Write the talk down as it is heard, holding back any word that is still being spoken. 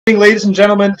Ladies and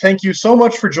gentlemen, thank you so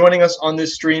much for joining us on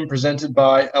this stream presented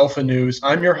by Alpha News.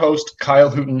 I'm your host, Kyle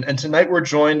Hooten, and tonight we're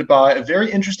joined by a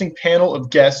very interesting panel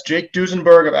of guests, Jake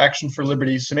Duesenberg of Action for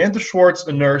Liberty, Samantha Schwartz,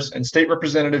 a nurse, and State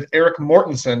Representative Erik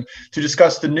Mortensen to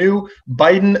discuss the new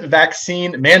Biden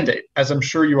vaccine mandate. As I'm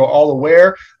sure you are all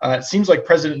aware, it seems like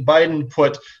President Biden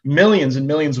put millions and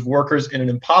millions of workers in an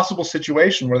impossible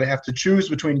situation where they have to choose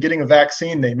between getting a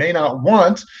vaccine they may not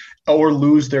want or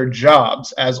lose their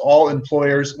jobs, as all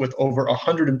employers with over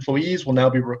 100 employees will now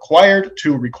be required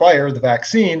to require the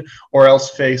vaccine or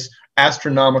else face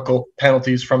astronomical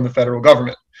penalties from the federal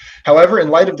government. However, in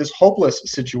light of this hopeless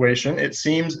situation, it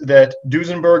seems that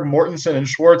Duesenberg, Mortensen, and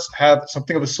Schwartz have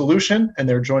something of a solution, and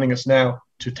they're joining us now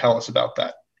to tell us about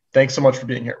that. Thanks so much for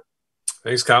being here.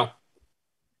 Thanks, Kyle.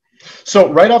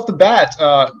 So right off the bat,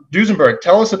 Duesenberg,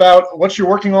 tell us about what you're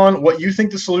working on, what you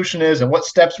think the solution is, and what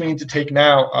steps we need to take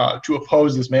now to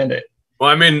oppose this mandate. Well,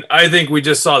 I mean, I think we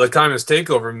just saw the communist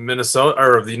takeover in Minnesota,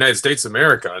 or of the United States of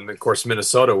America, and of course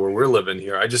Minnesota, where we're living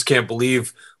here. I just can't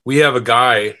believe we have a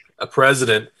guy, a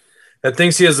president, that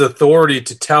thinks he has authority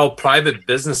to tell private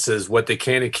businesses what they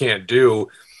can and can't do,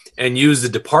 and use the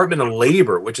Department of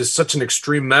Labor, which is such an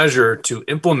extreme measure, to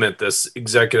implement this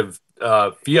executive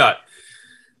fiat.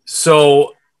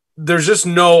 So there's just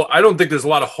I don't think there's a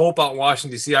lot of hope out in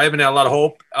Washington, D.C. I haven't had a lot of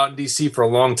hope out in D.C. for a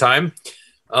long time.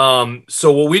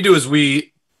 So what we do is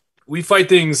we fight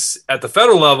things at the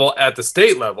federal level, at the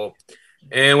state level.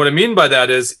 And what I mean by that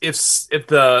is if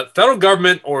the federal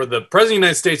government or the president of the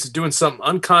United States is doing something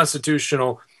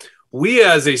unconstitutional, we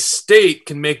as a state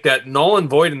can make that null and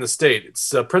void in the state.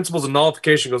 It's principles of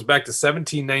nullification goes back to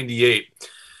 1798.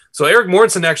 So Erik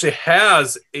Mortensen actually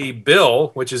has a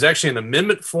bill, which is actually an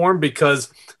amendment form, because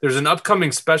there's an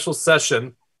upcoming special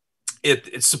session.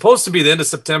 It's supposed to be the end of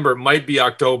September. It might be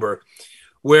October,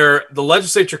 where the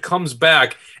legislature comes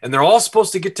back and they're all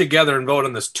supposed to get together and vote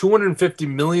on this $250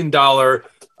 million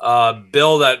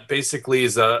bill that basically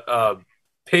is a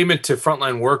payment to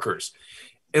frontline workers.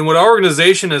 And what our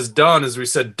organization has done is we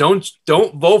said, don't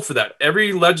vote for that.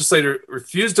 Every legislator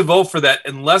refused to vote for that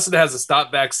unless it has a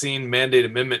stop vaccine mandate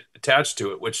amendment attached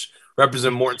to it, which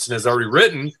Representative Mortensen has already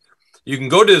written. You can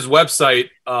go to his website,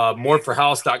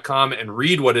 moreforhouse.com, and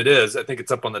read what it is. I think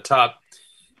it's up on the top.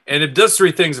 And it does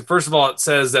three things. First of all, it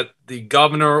says that the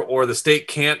governor or the state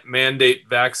can't mandate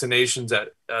vaccinations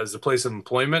as a place of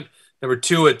employment. Number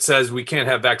two, it says we can't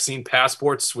have vaccine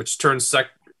passports, which turns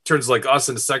like us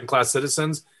into second-class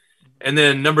citizens. And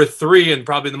then number three, and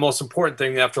probably the most important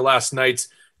thing after last night's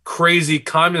crazy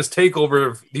communist takeover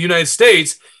of the United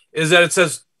States, is that it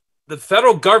says the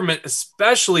federal government,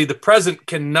 especially the president,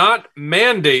 cannot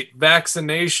mandate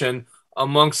vaccination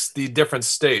amongst the different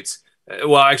states.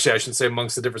 Well, actually, I shouldn't say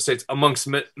amongst the different states, amongst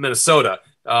Minnesota.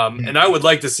 And I would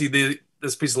like to see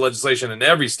this piece of legislation in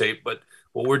every state, but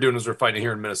what we're doing is we're fighting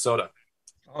here in Minnesota.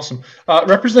 Awesome.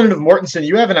 Representative Mortensen,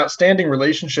 you have an outstanding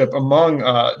relationship among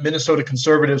Minnesota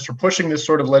conservatives for pushing this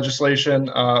sort of legislation.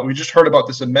 We just heard about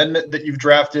this amendment that you've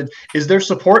drafted. Is there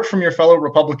support from your fellow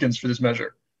Republicans for this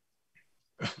measure?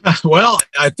 Well,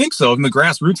 I think so. From the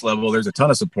grassroots level, there's a ton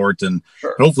of support, and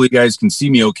sure. Hopefully you guys can see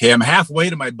me okay. I'm halfway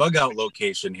to my bug out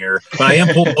location here, but I am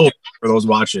pulled over for those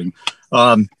watching.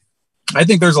 I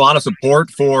think there's a lot of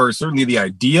support for certainly the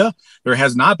idea. There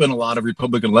has not been a lot of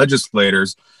Republican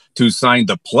legislators to sign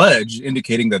the pledge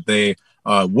indicating that they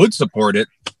would support it.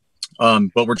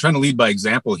 But we're trying to lead by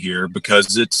example here,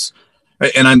 because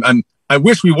I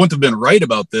wish we wouldn't have been right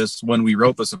about this when we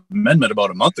wrote this amendment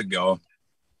about a month ago.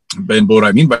 And what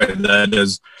I mean by that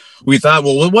is we thought,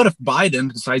 well, what if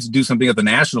Biden decides to do something at the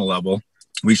national level?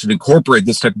 We should incorporate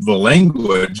this type of a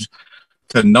language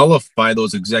to nullify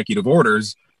those executive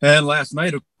orders. And last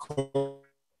night, of course,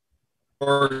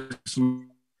 we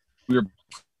were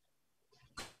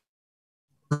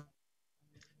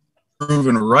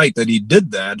proven right that he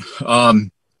did that.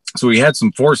 So he had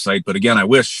some foresight, but again, I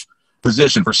wish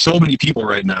position for so many people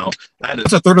right now,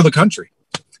 that's a third of the country.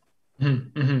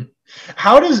 Mm-hmm.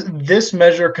 How does this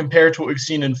measure compare to what we've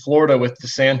seen in Florida with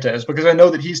DeSantis? Because I know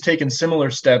that he's taken similar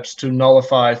steps to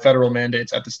nullify federal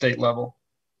mandates at the state level.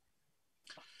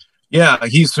 Yeah,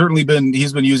 he's been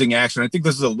using action. I think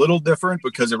this is a little different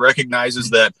because it recognizes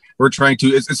that we're trying to,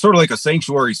 it's sort of like a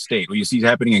sanctuary state, what you see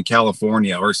happening in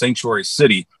California, or a sanctuary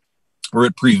city, where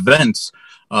it prevents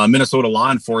Minnesota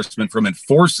law enforcement from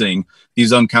enforcing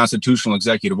these unconstitutional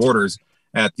executive orders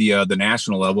at the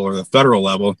national level or the federal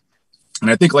level. And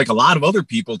I think, like a lot of other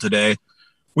people today,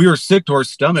 we were sick to our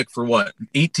stomach for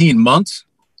 18 months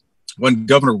when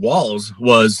Governor Walz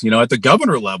was, at the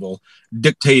governor level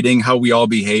dictating how we all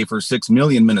behave for 6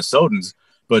 million Minnesotans.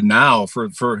 But now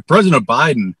for President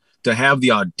Biden to have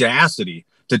the audacity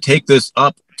to take this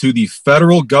up to the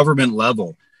federal government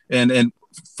level and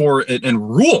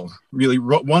rule, really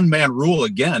one man rule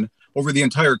again over the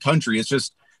entire country. It's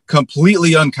just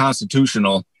completely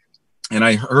unconstitutional. And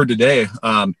I heard today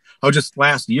how just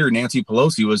last year Nancy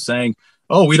Pelosi was saying,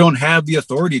 oh, we don't have the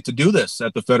authority to do this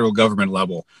at the federal government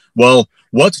level. Well,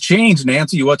 what's changed,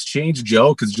 Nancy? What's changed,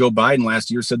 Joe? Because Joe Biden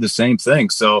last year said the same thing.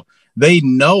 So they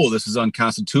know this is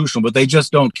unconstitutional, but they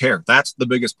just don't care. That's the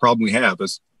biggest problem we have,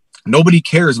 is nobody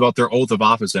cares about their oath of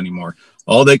office anymore.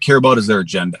 All they care about is their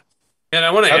agenda. And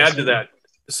I want to add to that.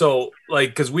 So, like,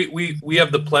 because we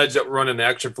have the pledge that we're running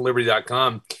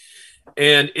actionforliberty.com.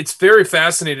 And it's very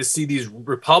fascinating to see these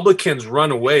Republicans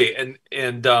run away.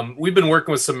 And we've been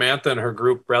working with Samantha and her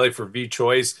group, Rally for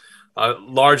V-Choice, a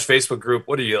large Facebook group.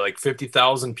 What are you, like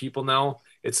 50,000 people now?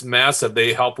 It's massive.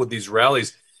 They help with these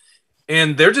rallies.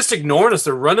 And they're just ignoring us.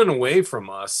 They're running away from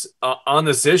us on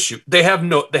this issue. They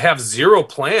have zero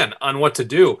plan on what to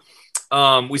do.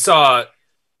 We saw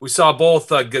both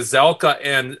Gazelka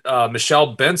and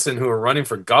Michelle Benson, who are running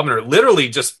for governor, literally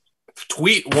just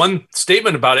tweet one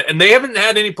statement about it, and they haven't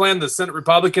had any plan. The Senate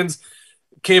Republicans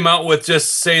came out with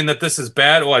just saying that this is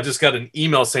bad. Oh, I just got an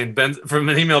email saying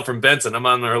from Benson. I'm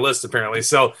on their list apparently,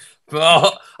 so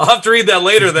I'll have to read that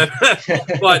later then.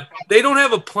 But they don't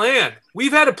have a plan.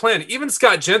 We've had a plan. Even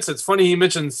Scott Jensen, it's funny he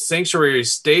mentioned sanctuary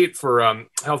state for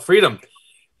health freedom.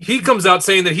 He comes out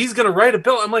saying that he's going to write a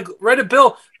bill. I'm like, write a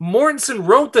bill. Mortensen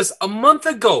wrote this a month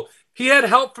ago. He had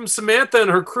help from Samantha and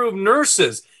her crew of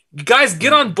nurses. You guys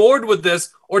get on board with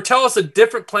this or tell us a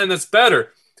different plan that's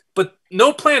better. But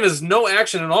no plan is no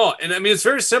action at all. And I mean, it's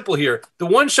very simple here. The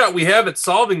one shot we have at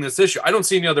solving this issue, I don't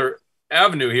see any other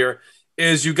avenue here,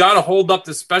 is you got to hold up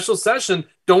this special session.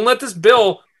 Don't let this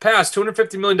bill pass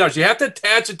 $250 million. You have to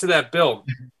attach it to that bill.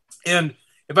 And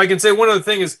if I can say one other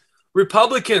thing is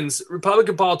Republican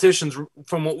politicians,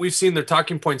 from what we've seen their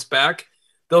talking points back,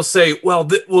 they'll say, well,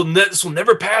 this will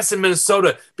never pass in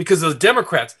Minnesota because of the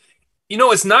Democrats. You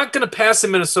know, it's not going to pass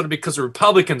in Minnesota because of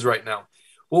Republicans right now.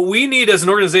 What we need as an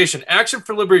organization, Action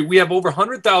for Liberty, we have over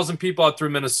 100,000 people out through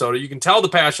Minnesota. You can tell the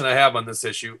passion I have on this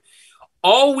issue.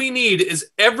 All we need is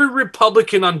every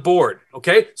Republican on board,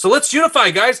 okay? So let's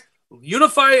unify, guys.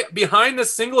 Unify behind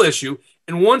this single issue.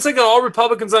 And once I get all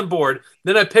Republicans on board,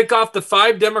 then I pick off the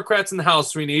 5 Democrats in the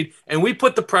House we need, and we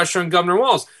put the pressure on Governor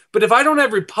Walz. But if I don't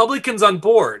have Republicans on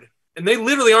board, and they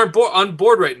literally aren't on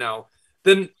board right now,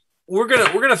 then we're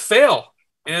gonna fail,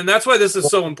 and that's why this is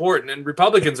so important. And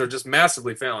Republicans are just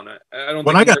massively failing. I don't.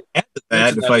 When I got to add to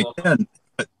that, if I can,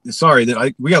 sorry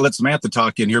that we got to let Samantha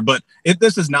talk in here, but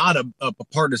this is not a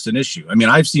partisan issue. I mean,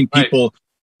 I've seen people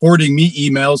forwarding me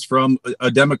emails from a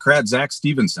Democrat, Zach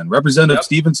Stevenson, Representative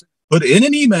Stevenson, put in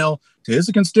an email to his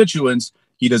constituents.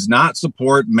 He does not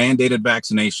support mandated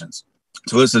vaccinations.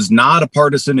 So this is not a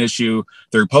partisan issue.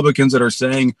 The Republicans that are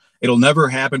saying it'll never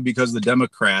happen because of the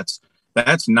Democrats,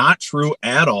 that's not true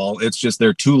at all. It's just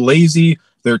they're too lazy,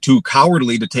 they're too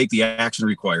cowardly to take the action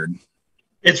required.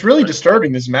 It's really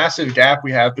disturbing, this massive gap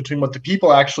we have between what the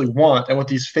people actually want and what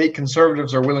these fake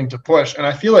conservatives are willing to push. And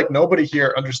I feel like nobody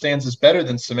here understands this better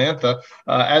than Samantha.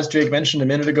 As Jake mentioned a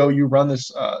minute ago, you run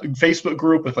this Facebook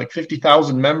group with like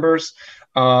 50,000 members.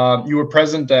 You were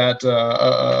present at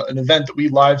an event that we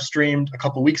live streamed a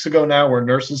couple weeks ago now, where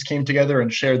nurses came together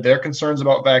and shared their concerns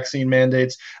about vaccine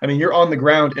mandates. I mean, you're on the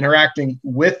ground interacting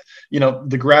with,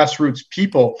 the grassroots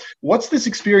people. What's this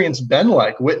experience been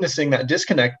like, witnessing that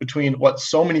disconnect between what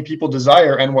so many people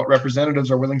desire and what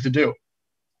representatives are willing to do?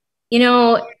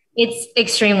 It's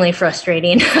extremely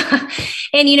frustrating.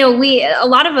 And, a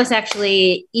lot of us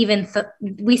actually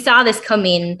we saw this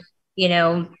coming,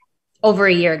 over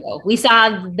a year ago. We saw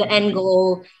the end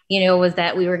goal, was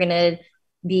that we were going to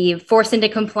be forced into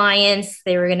compliance.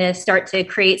 They were going to start to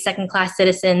create second-class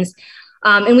citizens.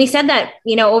 And we said that,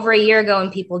 over a year ago,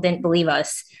 and people didn't believe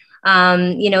us.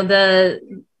 The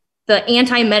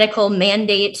anti-medical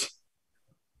mandate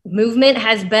movement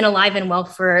has been alive and well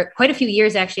for quite a few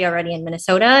years actually already in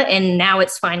Minnesota. And now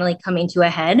it's finally coming to a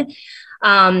head.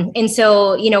 And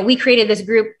so, we created this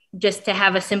group just to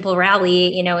have a simple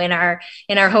rally, in our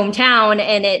hometown,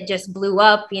 and it just blew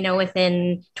up.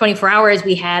 Within 24 hours,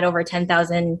 we had over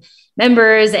 10,000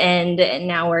 members, and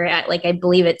now we're at I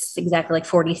believe it's exactly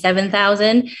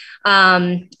 47,000.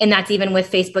 And that's even with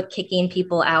Facebook kicking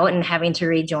people out and having to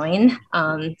rejoin.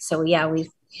 So yeah, we've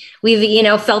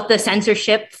felt the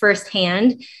censorship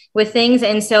firsthand with things.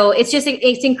 And so it's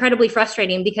incredibly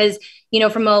frustrating because,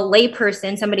 from a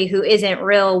layperson, somebody who isn't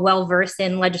real well-versed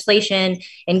in legislation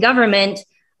and government,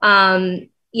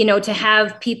 you know, to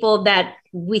have people that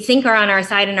we think are on our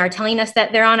side and are telling us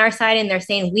that they're on our side, and they're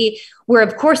saying we're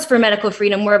of course for medical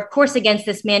freedom, we're of course against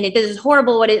this mandate, this is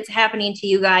horrible what is happening to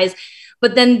you guys,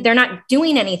 but then they're not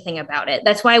doing anything about it.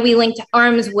 That's why we linked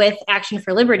arms with Action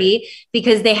for Liberty,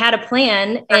 because they had a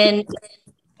plan, and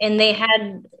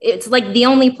it's like the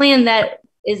only plan that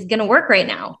is going to work right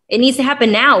now. It needs to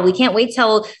happen now. We can't wait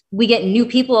till we get new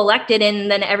people elected and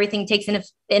then everything takes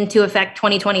into effect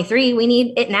 2023. We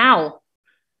need it now.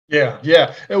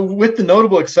 Yeah. With the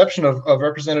notable exception of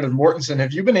Representative Mortensen,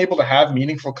 have you been able to have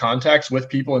meaningful contacts with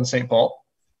people in St. Paul?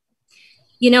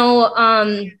 You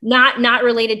know, not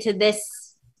related to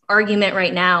this argument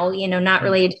right now, you know, not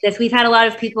related to this. We've had a lot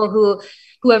of people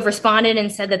who have responded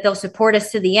and said that they'll support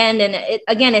us to the end. And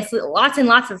it's lots and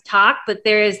lots of talk, but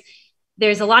there's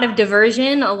a lot of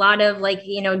diversion, a lot of, like,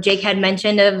 you know, Jake had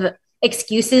mentioned, of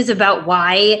excuses about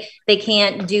why they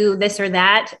can't do this or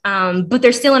that. But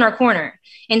they're still in our corner.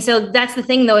 And so that's the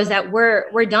thing, though, is that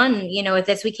we're done, you know, with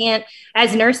this. We can't,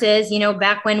 as nurses, you know,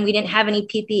 back when we didn't have any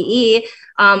PPE,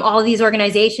 all of these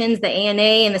organizations, the ANA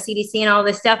and the CDC and all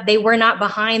this stuff, they were not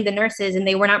behind the nurses and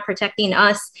they were not protecting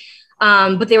us.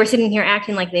 But they were sitting here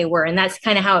acting like they were. And that's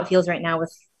kind of how it feels right now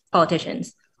with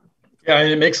politicians. Yeah,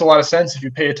 and it makes a lot of sense. If you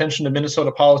pay attention to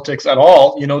Minnesota politics at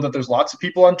all, you know that there's lots of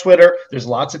people on Twitter. There's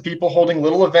lots of people holding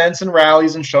little events and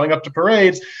rallies and showing up to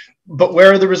parades. But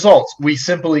where are the results? We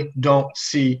simply don't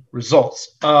see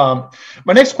results. My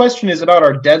next question is about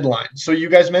our deadline. So you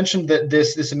guys mentioned that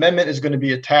this amendment is going to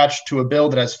be attached to a bill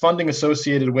that has funding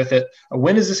associated with it.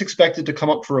 When is this expected to come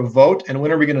up for a vote? And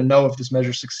when are we going to know if this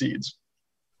measure succeeds?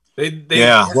 But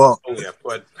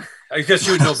I guess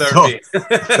you would know better than me.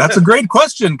 That's a great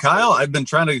question, Kyle. I've been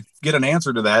trying to get an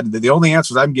answer to that. The only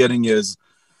answers I'm getting is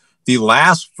the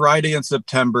last Friday in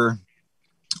September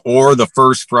or the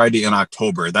first Friday in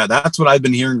October. That's what I've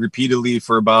been hearing repeatedly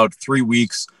for about 3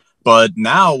 weeks. But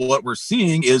now what we're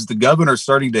seeing is the governor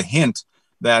starting to hint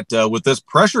that with this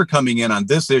pressure coming in on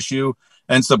this issue,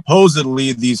 and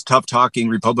supposedly these tough-talking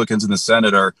Republicans in the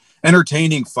Senate are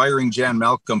entertaining firing Jan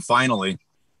Malcolm finally.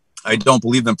 I don't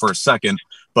believe them for a second,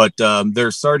 but Walz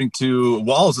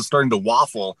is starting to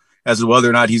waffle as to whether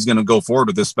or not he's going to go forward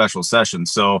with this special session.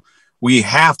 So we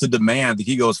have to demand that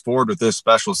he goes forward with this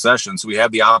special session, so we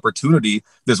have the opportunity,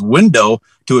 this window,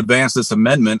 to advance this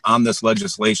amendment on this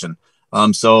legislation.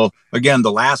 So again,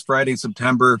 the last Friday in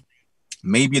September,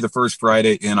 maybe the first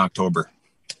Friday in October.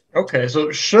 Okay,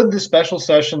 so should the special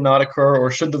session not occur, or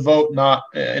should the vote not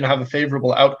have a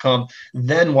favorable outcome,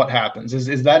 then what happens?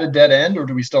 Is that a dead end, or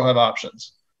do we still have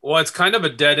options? Well, it's kind of a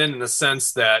dead end in the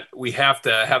sense that we have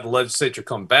to have the legislature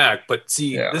come back. But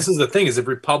see, This is the thing, is if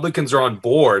Republicans are on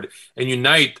board and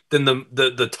unite, then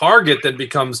the target then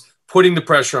becomes putting the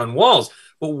pressure on Walz.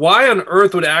 But why on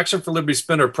earth would Action for Liberty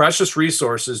spend our precious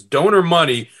resources, donor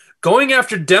money, going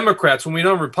after Democrats when we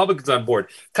don't have Republicans on board?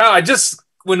 Kyle,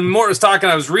 when Mort was talking,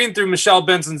 I was reading through Michelle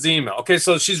Benson's email. Okay,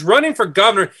 so she's running for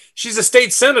governor. She's a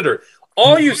state senator.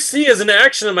 All you see as an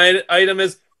action item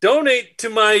is donate to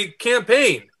my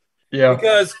campaign. Yeah.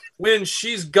 Because when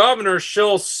she's governor,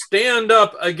 she'll stand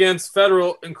up against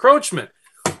federal encroachment.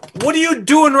 What are you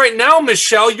doing right now,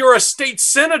 Michelle? You're a state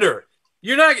senator.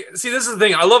 You're not. See, this is the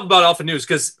thing I love about Alpha News,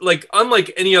 because, like,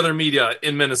 unlike any other media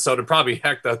in Minnesota, probably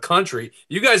heck the country,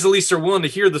 you guys at least are willing to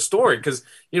hear the story. Because,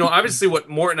 you know, obviously what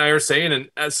Mort and I are saying, and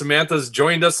as Samantha's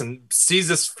joined us and sees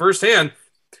this firsthand,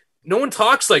 no one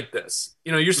talks like this.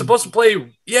 You know, you're supposed to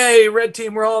play, yay, red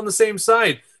team, we're all on the same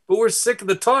side. But we're sick of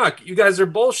the talk. You guys are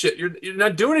bullshit. You're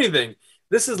not doing anything.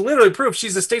 This is literally proof.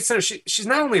 She's a state senator. She's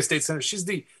not only a state senator. She's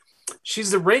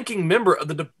the ranking member of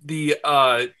the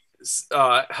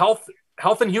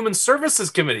Health and Human Services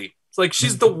Committee. It's like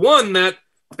she's the one that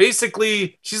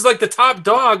basically, she's like the top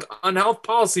dog on health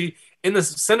policy in the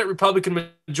Senate Republican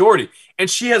majority. And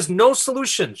she has no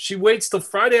solution. She waits till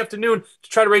Friday afternoon to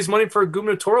try to raise money for a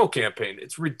gubernatorial campaign.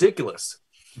 It's ridiculous.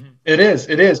 It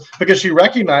is, because she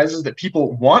recognizes that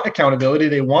people want accountability,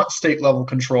 they want state level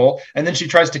control, and then she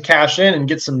tries to cash in and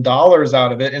get some dollars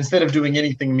out of it instead of doing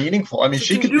anything meaningful. I mean,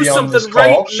 she could be on this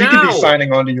call, she could be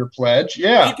signing on to your pledge.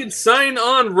 Yeah, she can sign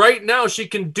on right now. She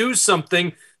can do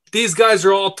something. These guys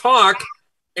are all talk,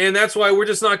 and that's why we're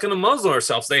just not going to muzzle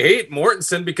ourselves. They hate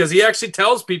Mortensen because he actually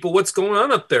tells people what's going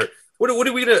on up there. What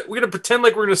are we gonna pretend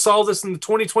like we're gonna solve this in the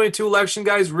 2022 election,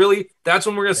 guys? Really? That's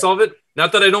when we're gonna solve it?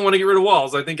 Not that I don't want to get rid of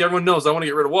Walz. I think everyone knows I want to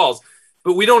get rid of Walz,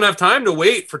 but we don't have time to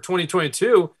wait for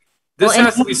 2022. This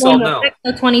has to be solved now.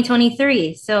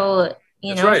 2023. So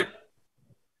that's right.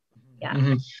 Yeah.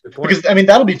 Mm-hmm. Because I mean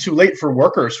that'll be too late for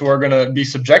workers who are going to be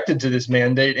subjected to this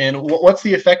mandate. And what's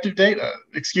the effective date?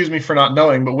 Excuse me for not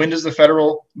knowing, but when does the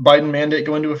federal Biden mandate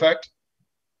go into effect?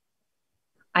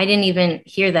 I didn't even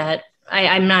hear that.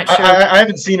 I'm not sure. I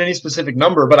haven't seen any specific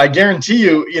number, but I guarantee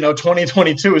you,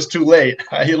 2022 is too late.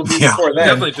 It'll be before then.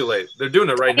 Definitely too late. They're doing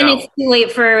it right now. And it's too late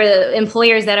for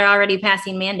employers that are already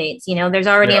passing mandates. There's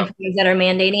already employers that are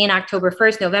mandating October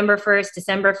 1st, November 1st,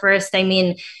 December 1st. I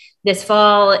mean, this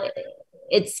fall,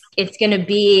 it's going to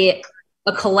be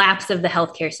a collapse of the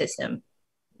healthcare system.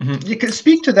 Mm-hmm. You could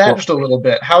speak to that just a little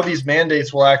bit, how these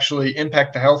mandates will actually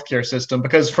impact the healthcare system,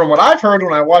 because from what I've heard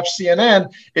when I watch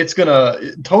CNN, it's going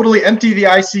to totally empty the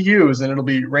ICUs and it'll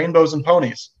be rainbows and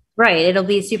ponies. Right. It'll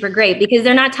be super great because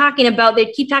they're not talking about,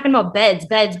 they keep talking about beds.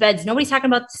 Nobody's talking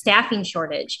about the staffing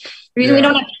shortage. The reason we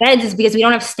don't have beds is because we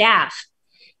don't have staff.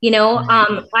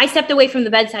 I stepped away from the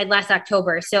bedside last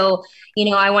October. So,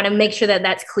 I want to make sure that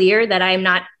that's clear, that I'm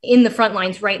not in the front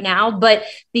lines right now. But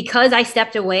because I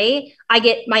stepped away, I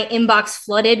get my inbox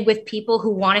flooded with people who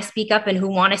want to speak up and who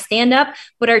want to stand up,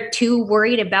 but are too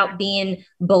worried about being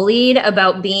bullied,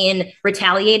 about being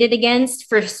retaliated against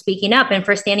for speaking up and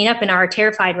for standing up, and are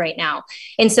terrified right now.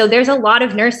 And so there's a lot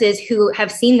of nurses who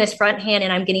have seen this firsthand,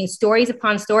 and I'm getting stories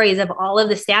upon stories of all of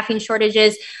the staffing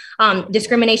shortages,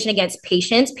 discrimination against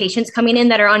patients coming in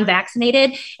that are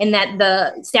unvaccinated, and that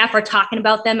the staff are talking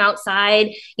about them outside.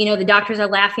 The doctors are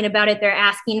laughing about it. They're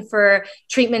asking for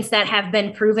treatments that have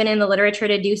been proven in the literature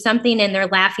to do something, and they're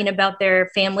laughing about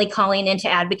their family calling in to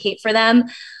advocate for them.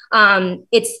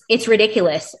 It's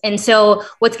ridiculous. And so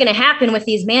what's going to happen with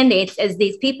these mandates is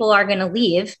these people are going to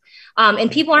leave. And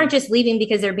people aren't just leaving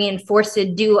because they're being forced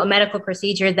to do a medical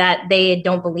procedure that they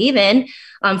don't believe in,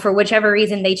 for whichever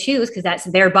reason they choose, because that's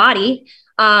their body.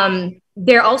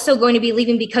 They're also going to be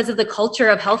leaving because of the culture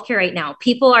of healthcare right now.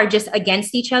 People are just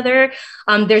against each other.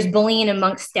 There's bullying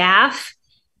amongst staff.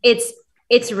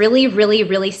 It's really, really,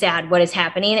 really sad what is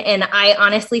happening. And I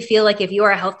honestly feel like if you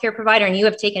are a healthcare provider and you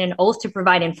have taken an oath to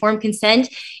provide informed consent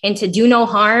and to do no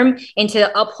harm and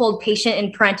to uphold patient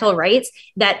and parental rights,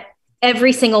 that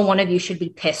every single one of you should be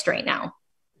pissed right now.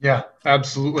 Yeah,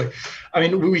 absolutely. I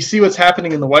mean, we see what's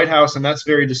happening in the White House, and that's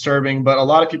very disturbing. But a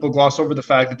lot of people gloss over the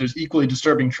fact that there's equally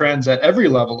disturbing trends at every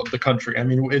level of the country. I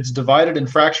mean, it's divided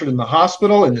and fractured in the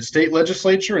hospital, in the state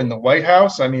legislature, in the White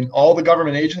House. I mean, all the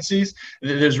government agencies.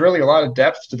 There's really a lot of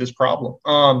depth to this problem.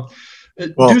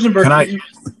 Duesenberg, can I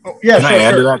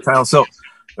add to that, Kyle? So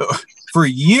for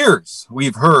years,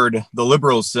 we've heard the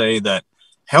liberals say that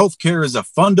healthcare is a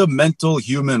fundamental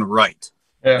human right.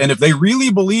 Yeah. And if they really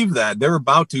believe that, they're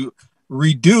about to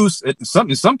reduce it,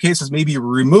 in some cases, maybe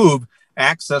remove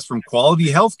access from quality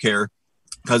healthcare.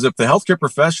 Because if the healthcare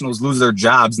professionals lose their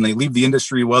jobs and they leave the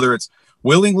industry, whether it's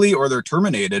willingly or they're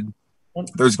terminated,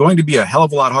 there's going to be a hell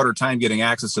of a lot harder time getting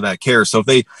access to that care. So if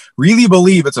they really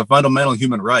believe it's a fundamental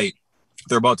human right,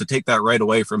 they're about to take that right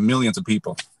away from millions of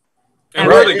people. And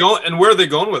where are they going? And where are they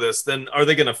going with this? Then are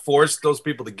they going to force those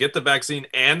people to get the vaccine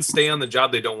and stay on the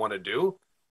job they don't want to do?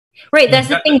 Right. That's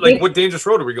the thing. Like, what dangerous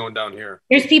road are we going down here?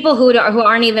 There's people who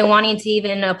aren't even wanting to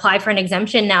even apply for an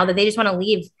exemption now, that they just want to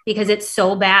leave because it's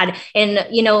so bad. And,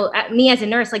 me as a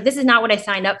nurse, like, this is not what I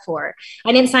signed up for.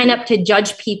 I didn't sign up to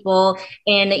judge people.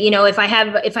 And, if I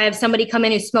have somebody come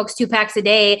in who smokes 2 packs a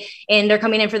day and they're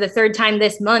coming in for the 3rd time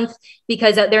this month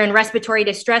because they're in respiratory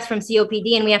distress from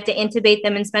COPD and we have to intubate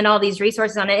them and spend all these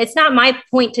resources on it, it's not my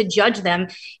point to judge them.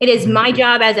 It is my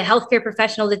job as a healthcare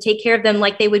professional to take care of them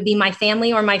like they would be my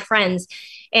family or my friends.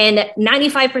 And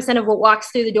 95% of what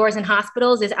walks through the doors in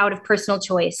hospitals is out of personal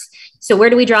choice. So where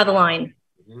do we draw the line?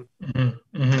 Mm-hmm.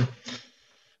 Mm-hmm.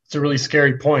 It's a really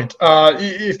scary point.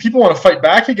 If people want to fight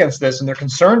back against this and they're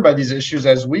concerned by these issues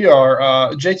as we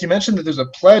are, Jake, you mentioned that there's a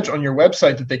pledge on your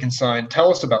website that they can sign. Tell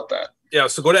us about that. Yeah,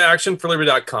 so go to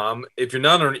actionforliberty.com. If you're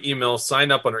not on our email,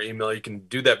 sign up on our email. You can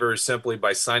do that very simply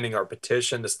by signing our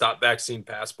petition to stop vaccine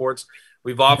passports.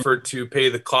 We've offered to pay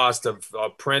the cost of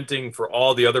printing for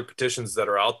all the other petitions that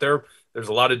are out there. There's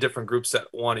a lot of different groups that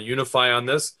want to unify on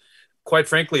this. Quite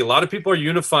frankly, a lot of people are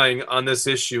unifying on this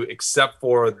issue except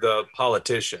for the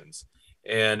politicians.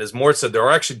 And as Mort said, there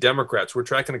are actually Democrats. We're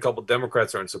tracking a couple of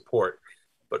Democrats are in support.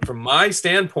 But from my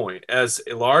standpoint, as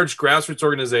a large grassroots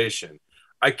organization,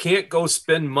 I can't go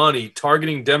spend money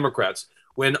targeting Democrats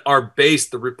when our base,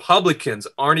 the Republicans,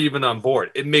 aren't even on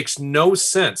board. It makes no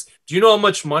sense. Do you know how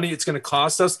much money it's going to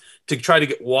cost us to try to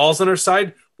get walls on our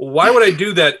side? Well, why would I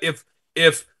do that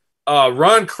if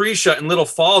Ron Krisha in Little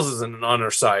Falls isn't on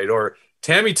our side, or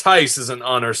Tammy Tice isn't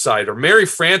on our side, or Mary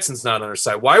Franson's not on our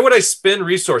side? Why would I spend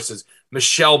resources?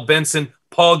 Michelle Benson,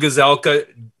 Paul Gazelka,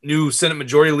 new Senate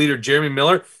Majority Leader Jeremy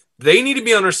Miller, they need to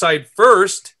be on our side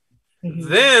first. Mm-hmm.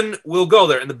 Then we'll go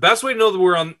there. And the best way to know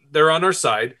that they're on our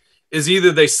side is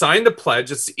either they sign the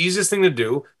pledge. It's the easiest thing to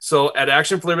do. So at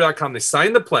actionforliberty.com, they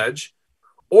sign the pledge,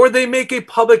 or they make a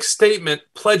public statement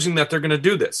pledging that they're going to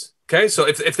do this. Okay, so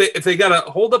if they got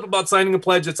to hold up about signing a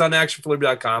pledge, it's on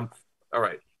actionforliberty.com. All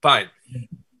right, fine.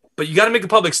 But you got to make a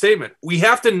public statement. We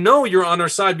have to know you're on our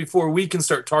side before we can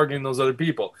start targeting those other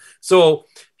people. So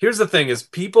here's the thing is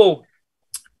people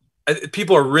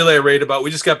are really irate about,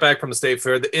 we just got back from the state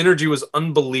fair. The energy was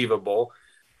unbelievable.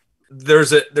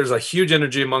 There's a huge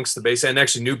energy amongst the base and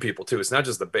actually new people too. It's not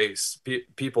just the base,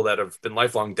 people that have been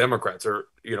lifelong Democrats or,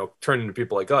 turned into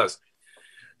people like us.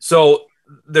 So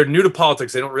they're new to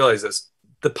politics. They don't realize this.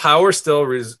 The power still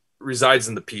resides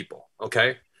in the people.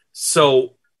 Okay.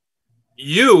 So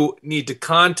you need to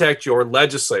contact your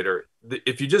legislator.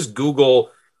 If you just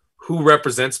Google who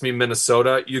represents me,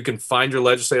 Minnesota, you can find your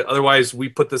legislator. Otherwise, we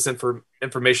put this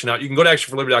information out. You can go to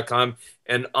actionforliberty.com,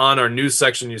 and on our news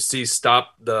section, you see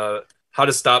how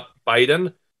to stop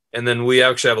Biden. And then we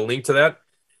actually have a link to that.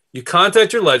 You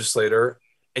contact your legislator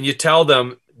and you tell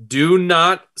them, do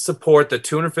not support the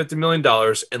 $250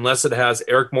 million unless it has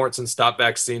Erik Mortensen stop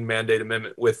vaccine mandate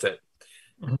amendment with it.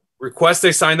 Mm-hmm. Request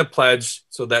they sign the pledge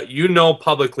so that you know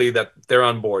publicly that they're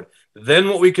on board. Then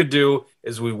what we could do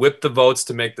is we whip the votes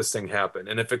to make this thing happen.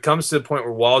 And if it comes to the point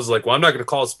where Walz is like, well, I'm not going to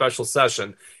call a special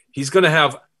session, he's going to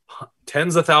have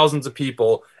tens of thousands of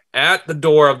people at the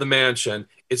door of the mansion.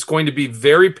 It's going to be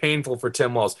very painful for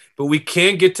Tim Walz. But we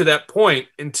can't get to that point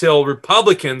until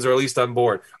Republicans are at least on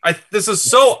board. This is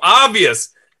so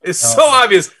obvious. It's so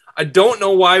obvious. I don't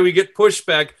know why we get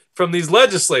pushback from these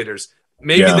legislators.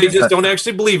 Maybe they just don't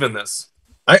actually believe in this.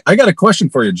 I got a question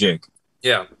for you, Jake.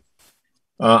 Yeah.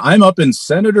 I'm up in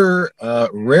Senator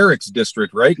Rarick's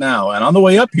district right now. And on the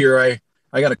way up here,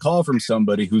 I got a call from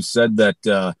somebody who said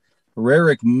that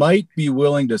Rarick might be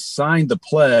willing to sign the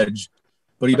pledge,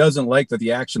 but he doesn't like that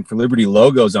the Action for Liberty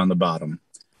logo's on the bottom.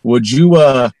 Would you,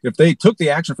 if they took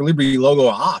the Action for Liberty logo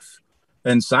off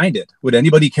and signed it, would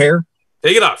anybody care?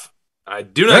 Take it off. I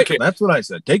do not care. That's what I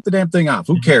said. Take the damn thing off.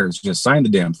 Who cares? Just sign the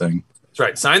damn thing. That's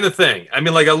right. Sign the thing. I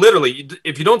mean, like, literally,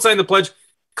 if you don't sign the pledge,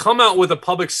 come out with a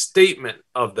public statement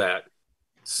of that.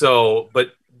 So,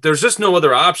 but there's just no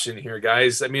other option here,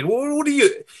 guys. I mean, what do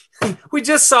you? We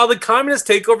just saw the communists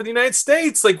take over the United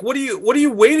States. Like, what are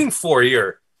you waiting for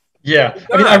here? Yeah,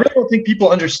 I mean, I really don't think people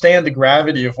understand the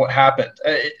gravity of what happened.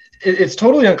 It's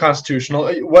totally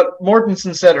unconstitutional. What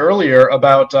Mortensen said earlier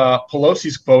about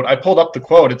Pelosi's quote, I pulled up the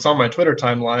quote. It's on my Twitter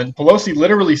timeline. Pelosi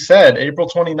literally said, April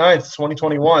 29th,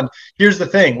 2021, here's the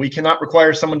thing. We cannot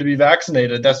require someone to be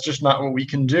vaccinated. That's just not what we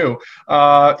can do.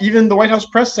 Even the White House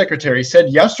press secretary said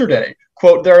yesterday,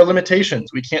 quote, there are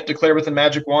limitations. We can't declare with a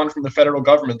magic wand from the federal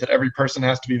government that every person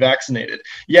has to be vaccinated.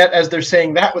 Yet, as they're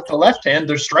saying that with the left hand,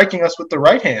 they're striking us with the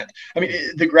right hand. I mean,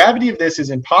 the gravity of this is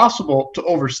impossible to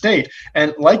overstate.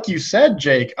 And like you said,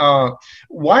 Jake,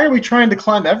 why are we trying to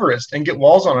climb Everest and get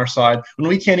Walz on our side when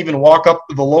we can't even walk up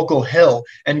the local hill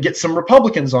and get some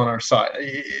Republicans on our side?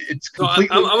 It's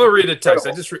completely. I'm going to read a text.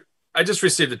 I just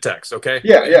received a text, okay?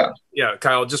 Yeah,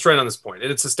 Kyle, just right on this point.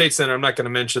 And it's a state senator. I'm not going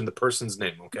to mention the person's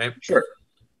name, okay? Sure.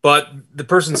 But the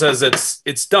person says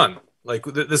it's done. Like,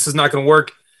 this is not going to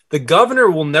work. The governor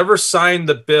will never sign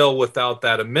the bill without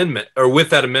that amendment or with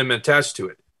that amendment attached to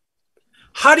it.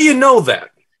 How do you know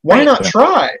that? Why not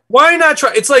try? Why not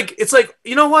try? It's like,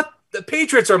 you know what? The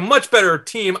Patriots are a much better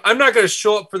team. I'm not going to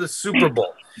show up for the Super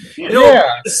Bowl.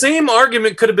 The same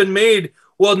argument could have been made.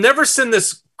 Well, never send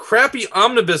this crappy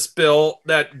omnibus bill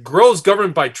that grows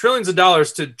government by trillions of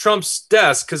dollars to Trump's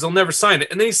desk because he'll never sign it.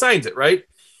 And then he signs it, right?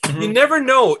 Mm-hmm. You never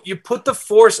know. You put the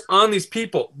force on these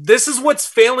people. This is what's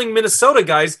failing Minnesota,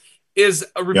 guys, is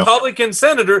a Republican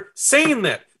senator saying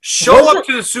that. Show up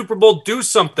to the Super Bowl, do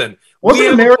something.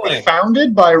 Wasn't America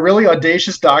founded by a really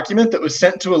audacious document that was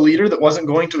sent to a leader that wasn't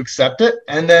going to accept it?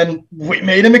 And then we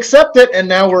made him accept it, and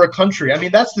now we're a country. I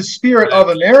mean, that's the spirit of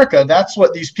America. That's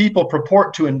what these people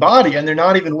purport to embody, and they're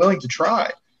not even willing to try.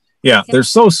 Yeah, they're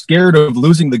so scared of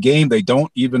losing the game, they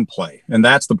don't even play. And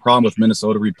that's the problem with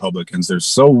Minnesota Republicans. They're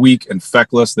so weak and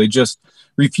feckless. They just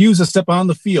refuse to step on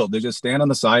the field. They just stand on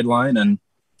the sideline and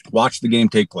watch the game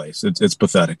take place. It's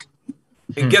pathetic.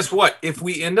 And guess what? If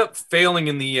we end up failing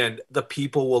in the end, the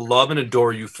people will love and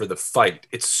adore you for the fight.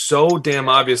 It's so damn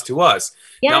obvious to us.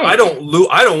 Yeah. Now, I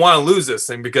don't want to lose this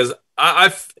thing because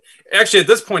I've actually at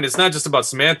this point, it's not just about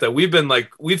Samantha.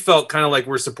 We felt kind of like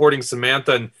we're supporting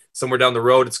Samantha, and somewhere down the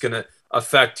road, it's going to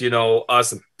affect,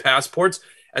 us and passports.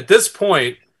 At this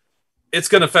point, it's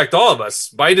going to affect all of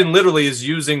us. Biden literally is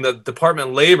using the Department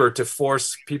of Labor to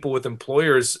force people with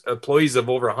employees of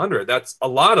over 100. That's a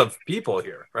lot of people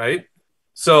here, right?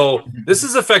 So this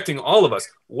is affecting all of us.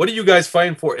 What are you guys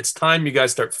fighting for? It's time you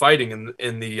guys start fighting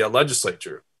in the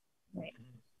legislature. Right.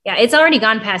 Yeah, it's already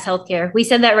gone past healthcare. We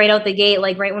said that right out the gate,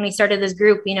 like right when we started this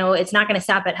group, it's not going to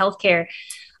stop at healthcare.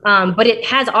 But it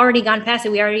has already gone past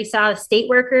it. We already saw state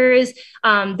workers.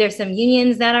 There's some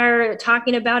unions that are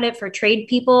talking about it for trade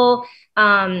people.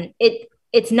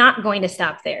 It's not going to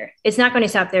stop there. It's not going to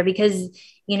stop there because,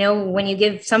 when you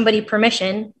give somebody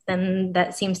permission, then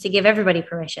that seems to give everybody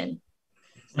permission.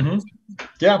 Mm-hmm.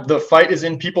 Yeah, the fight is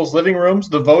in people's living rooms.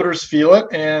 The voters feel it,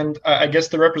 and I guess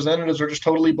the representatives are just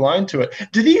totally blind to it.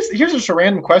 Here's just a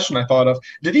random question I thought of.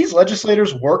 Do these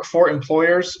legislators work for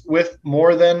employers with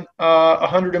more than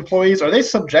 100 employees? Are they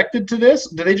subjected to this?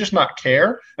 Do they just not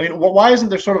care? I mean, why isn't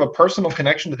there sort of a personal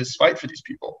connection to this fight for these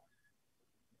people?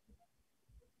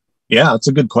 Yeah, that's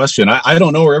a good question. I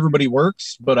don't know where everybody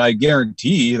works, but I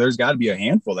guarantee there's got to be a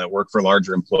handful that work for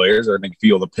larger employers or they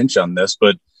feel the pinch on this.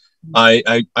 But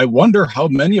I wonder how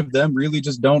many of them really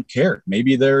just don't care.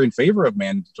 Maybe they're in favor of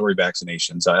mandatory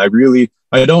vaccinations.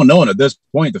 I don't know. And at this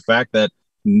point, the fact that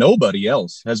nobody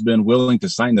else has been willing to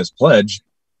sign this pledge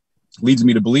leads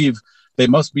me to believe they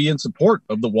must be in support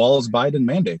of the Walz Biden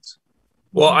mandates.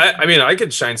 Well, I mean, I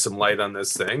could shine some light on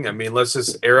this thing. I mean, let's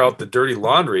just air out the dirty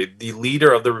laundry. The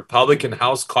leader of the Republican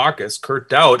House caucus, Kurt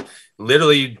Dowd,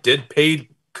 literally did paid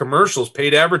commercials,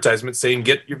 paid advertisements saying,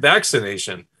 get your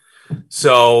vaccination.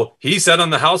 So he said on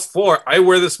the House floor, I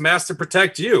wear this mask to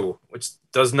protect you, which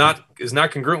is not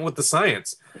congruent with the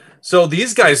science. So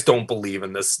these guys don't believe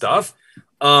in this stuff.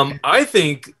 I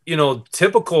think,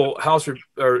 typical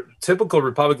typical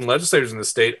Republican legislators in the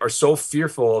state are so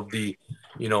fearful of the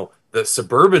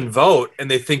suburban vote, and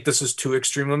they think this is too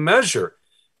extreme a measure.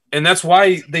 And that's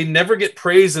why they never get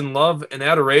praise and love and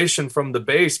adoration from the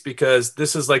base, because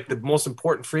this is like the most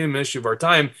important freedom issue of our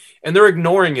time. And they're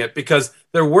ignoring it because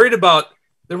they're worried about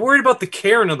the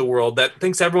Karen of the world that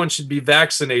thinks everyone should be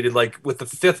vaccinated, like with the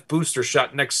 5th booster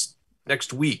shot next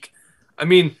week. I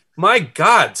mean, my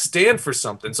God, stand for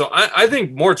something. So I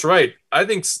think Mort's right. I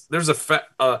think there's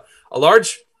a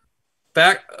large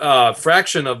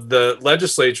fraction of the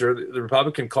legislature, the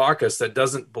Republican caucus, that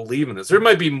doesn't believe in this. There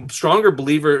might be stronger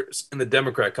believers in the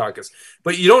Democrat caucus,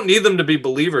 but you don't need them to be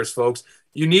believers, folks.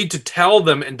 You need to tell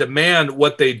them and demand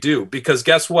what they do, because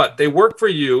guess what? They work for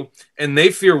you, and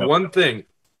they fear one thing.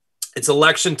 It's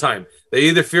election time. They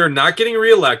either fear not getting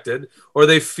reelected, or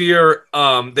they fear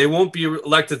they won't be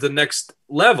elected to the next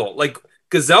level. Like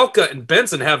Gazelka and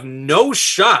Benson have no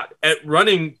shot at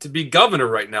running to be governor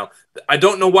right now. I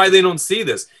don't know why they don't see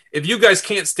this. If you guys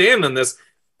can't stand on this,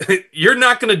 you're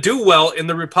not going to do well in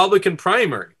the Republican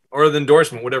primary or the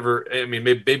endorsement, whatever. I mean,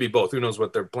 maybe both. Who knows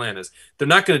what their plan is? They're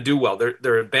not going to do well.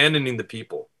 They're abandoning the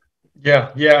people.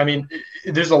 Yeah. I mean,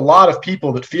 there's a lot of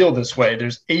people that feel this way.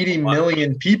 There's 80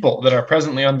 million people that are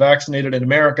presently unvaccinated in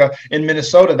America. In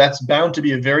Minnesota, that's bound to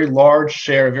be a very large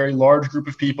share, a very large group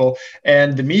of people.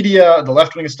 And the media, the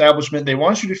left-wing establishment, they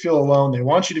want you to feel alone. They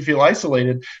want you to feel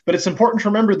isolated. But it's important to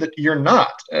remember that you're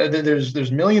not.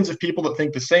 There's millions of people that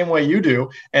think the same way you do.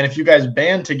 And if you guys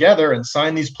band together and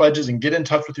sign these pledges and get in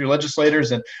touch with your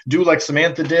legislators and do like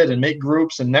Samantha did and make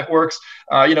groups and networks,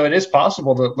 it is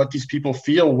possible to let these people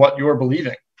feel what you're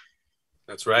believing.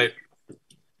 That's right.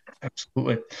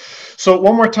 Absolutely. So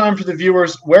one more time for the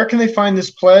viewers, where can they find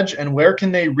this pledge and where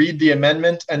can they read the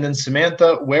amendment? And then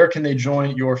Samantha, where can they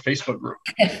join your Facebook group?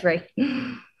 Right.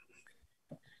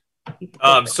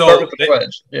 So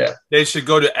they should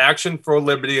go to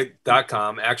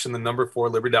actionforliberty.com, action the number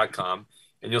 4liberty.com,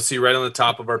 and you'll see right on the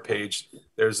top of our page,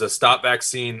 there's a stop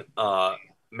vaccine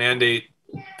mandate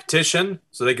petition.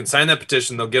 So they can sign that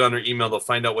petition. They'll get on their email. They'll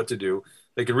find out what to do.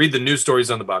 They can read the news stories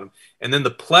on the bottom. And then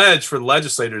the pledge for the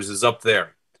legislators is up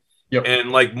there. Yep. And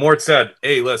like Mort said,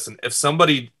 hey, listen, if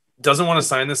somebody doesn't want to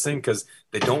sign this thing because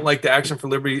they don't like the Action for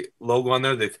Liberty logo on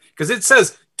there, because it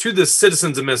says to the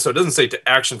citizens of Minnesota, it doesn't say to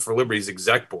Action for Liberty's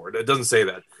exec board. It doesn't say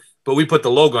that. But we put the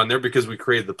logo on there because we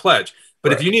created the pledge.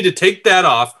 But if you need to take that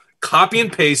off, copy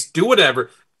and paste, do whatever,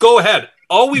 go ahead.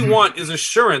 All we want is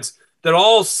assurance that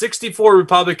all 64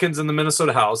 Republicans in the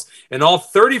Minnesota House and all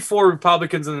 34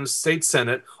 Republicans in the state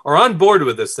Senate are on board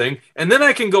with this thing. And then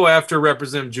I can go after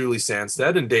Representative Julie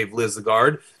Sandstead and Dave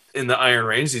Lizagard in the Iron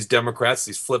Range, these Democrats,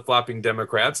 these flip-flopping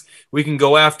Democrats. We can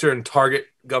go after and target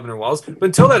Governor Walz. But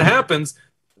until that happens,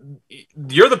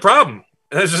 you're the problem.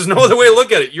 There's just no other way to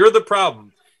look at it. You're the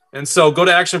problem. And so go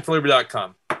to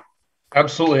actionforliberty.com.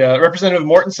 Absolutely. Representative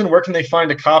Mortensen, where can they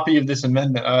find a copy of this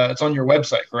amendment? It's on your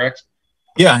website, correct?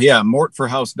 Yeah,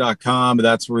 mortforhouse.com.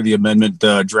 That's where the amendment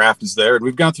draft is there. And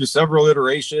we've gone through several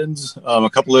iterations, a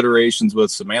couple iterations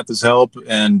with Samantha's help,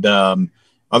 and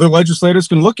other legislators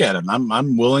can look at it. And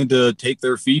I'm willing to take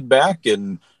their feedback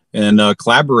and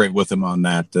collaborate with them on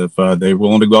that if they're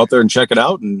willing to go out there and check it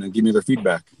out and give me their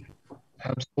feedback.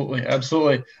 Absolutely.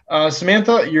 Absolutely.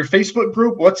 Samantha, your Facebook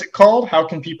group, what's it called? How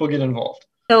can people get involved?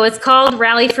 So it's called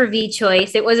Rally for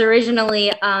V-Choice. It was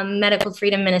originally Medical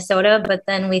Freedom Minnesota, but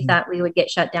then we thought we would get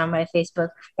shut down by Facebook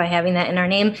by having that in our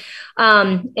name.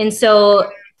 And so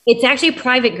it's actually a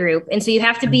private group. And so you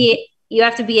have to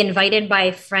be invited by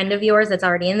a friend of yours that's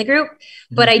already in the group.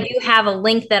 But I do have a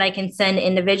link that I can send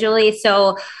individually.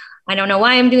 So I don't know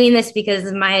why I'm doing this,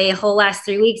 because my whole last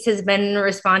 3 weeks has been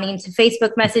responding to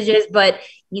Facebook messages, but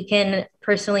you can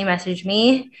personally message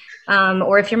me.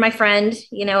 Or if you're my friend,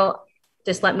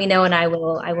 just let me know and I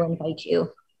will invite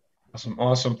you.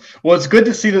 Awesome. Well, it's good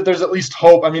to see that there's at least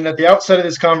hope. I mean, at the outset of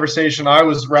this conversation, I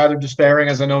was rather despairing,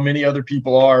 as I know many other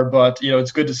people are, but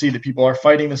it's good to see that people are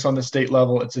fighting this on the state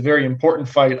level. It's a very important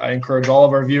fight. I encourage all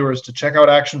of our viewers to check out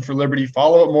Action for Liberty,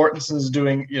 follow what Mortensen is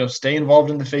doing, stay involved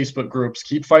in the Facebook groups,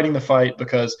 keep fighting the fight,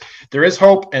 because there is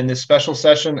hope, and this special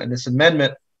session and this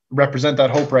amendment represent that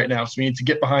hope right now. So we need to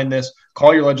get behind this,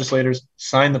 call your legislators,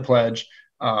 sign the pledge.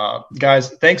 Guys,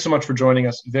 thanks so much for joining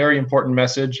us. Very important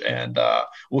message, and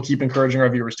we'll keep encouraging our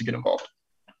viewers to get involved.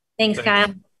 Thanks,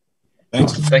 Kyle.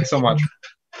 Thanks. Thanks so much.